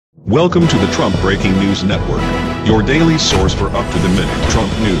Welcome to the Trump Breaking News Network, your daily source for up-to-the-minute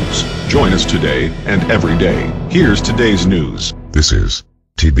Trump news. Join us today and every day. Here's today's news. This is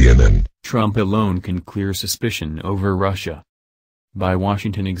TBNN. Trump alone can clear suspicion over Russia. By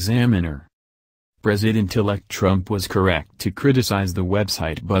Washington Examiner. President-elect Trump was correct to criticize the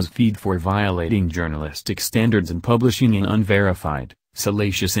website BuzzFeed for violating journalistic standards and publishing an unverified,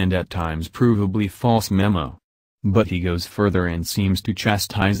 salacious and at times provably false memo. But he goes further and seems to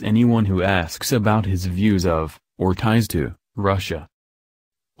chastise anyone who asks about his views of, or ties to, Russia.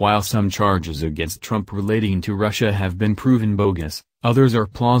 While some charges against Trump relating to Russia have been proven bogus, others are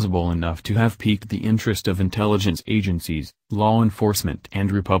plausible enough to have piqued the interest of intelligence agencies, law enforcement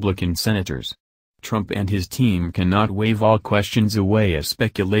and Republican senators. Trump and his team cannot wave all questions away as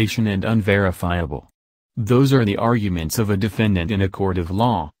speculation and unverifiable. Those are the arguments of a defendant in a court of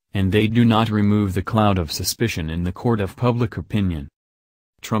law, and they do not remove the cloud of suspicion in the court of public opinion.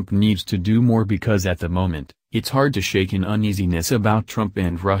 Trump needs to do more because at the moment, it's hard to shake an uneasiness about Trump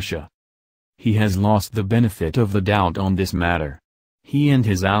and Russia. He has lost the benefit of the doubt on this matter. He and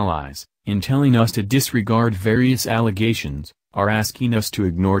his allies, in telling us to disregard various allegations, are asking us to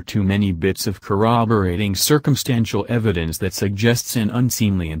ignore too many bits of corroborating circumstantial evidence that suggests an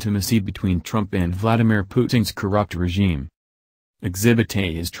unseemly intimacy between Trump and Vladimir Putin's corrupt regime. Exhibit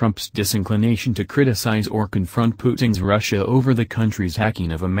A is Trump's disinclination to criticize or confront Putin's Russia over the country's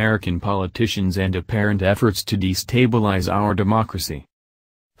hacking of American politicians and apparent efforts to destabilize our democracy.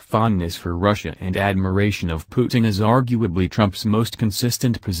 Fondness for Russia and admiration of Putin is arguably Trump's most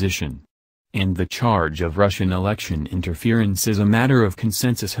consistent position. And the charge of Russian election interference is a matter of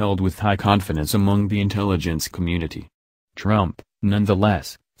consensus held with high confidence among the intelligence community. Trump,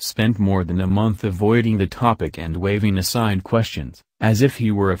 nonetheless, spent more than a month avoiding the topic and waving aside questions, as if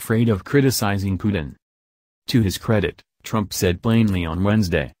he were afraid of criticizing Putin. To his credit, Trump said plainly on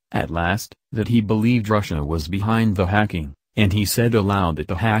Wednesday, at last, that he believed Russia was behind the hacking, and he said aloud that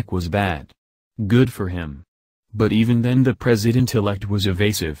the hack was bad. Good for him. But even then the president-elect was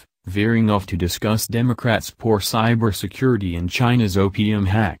evasive, veering off to discuss Democrats' poor cybersecurity and China's opium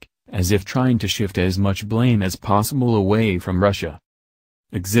hack, as if trying to shift as much blame as possible away from Russia.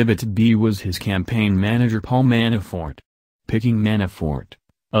 Exhibit B was his campaign manager Paul Manafort. Picking Manafort,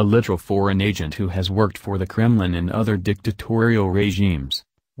 a literal foreign agent who has worked for the Kremlin and other dictatorial regimes,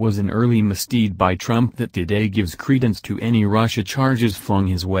 was an early misdeed by Trump that today gives credence to any Russia charges flung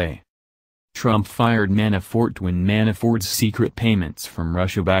his way. Trump fired Manafort when Manafort's secret payments from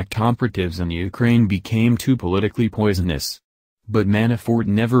Russia-backed operatives in Ukraine became too politically poisonous. But Manafort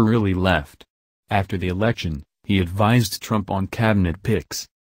never really left. After the election, he advised Trump on cabinet picks.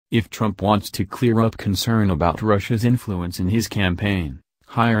 If Trump wants to clear up concern about Russia's influence in his campaign,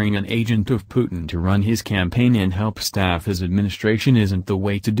 hiring an agent of Putin to run his campaign and help staff his administration isn't the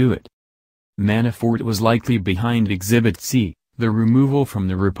way to do it. Manafort was likely behind Exhibit C, the removal from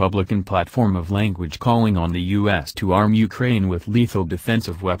the Republican platform of language calling on the U.S. to arm Ukraine with lethal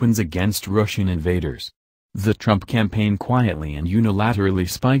defensive weapons against Russian invaders. The Trump campaign quietly and unilaterally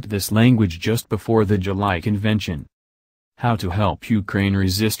spiked this language just before the July convention. How to help Ukraine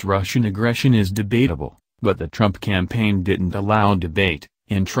resist Russian aggression is debatable, but the Trump campaign didn't allow debate,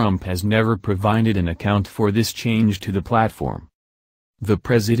 and Trump has never provided an account for this change to the platform. The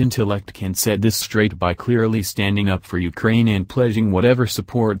president-elect can set this straight by clearly standing up for Ukraine and pledging whatever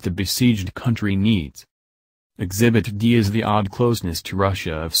support the besieged country needs. Exhibit D is the odd closeness to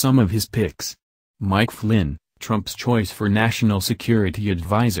Russia of some of his picks. Mike Flynn, Trump's choice for national security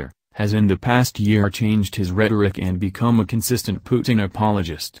advisor, has in the past year changed his rhetoric and become a consistent Putin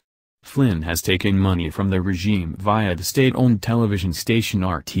apologist. Flynn has taken money from the regime via the state-owned television station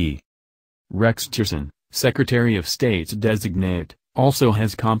RT. Rex Tillerson, Secretary of State designate, also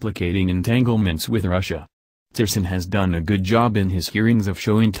has complicating entanglements with Russia. Tillerson has done a good job in his hearings of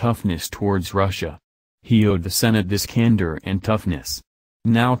showing toughness towards Russia. He owed the Senate this candor and toughness.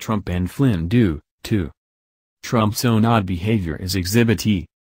 Now Trump and Flynn do, too. Trump's own odd behavior is Exhibit E.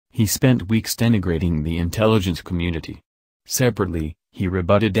 He spent weeks denigrating the intelligence community. Separately, he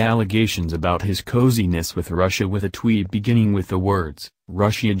rebutted allegations about his coziness with Russia with a tweet beginning with the words,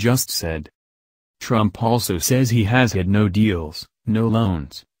 "Russia just said." Trump also says he has had no deals, no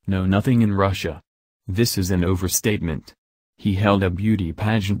loans, no nothing in Russia. This is an overstatement. He held a beauty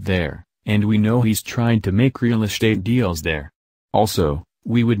pageant there, and we know he's tried to make real estate deals there. Also,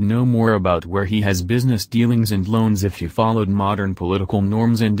 we would know more about where he has business dealings and loans if he followed modern political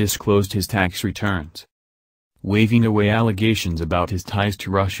norms and disclosed his tax returns. Waving away allegations about his ties to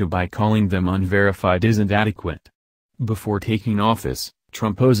Russia by calling them unverified isn't adequate. Before taking office,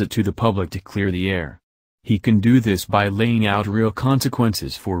 Trump owes it to the public to clear the air. He can do this by laying out real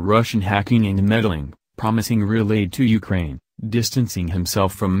consequences for Russian hacking and meddling, promising real aid to Ukraine, distancing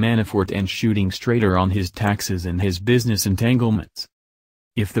himself from Manafort and shooting straighter on his taxes and his business entanglements.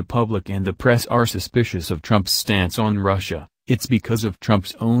 If the public and the press are suspicious of Trump's stance on Russia, it's because of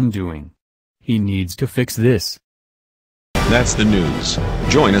Trump's own doing. He needs to fix this. That's the news.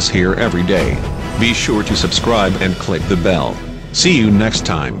 Join us here every day. Be sure to subscribe and click the bell. See you next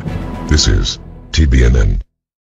time. This is TBNN.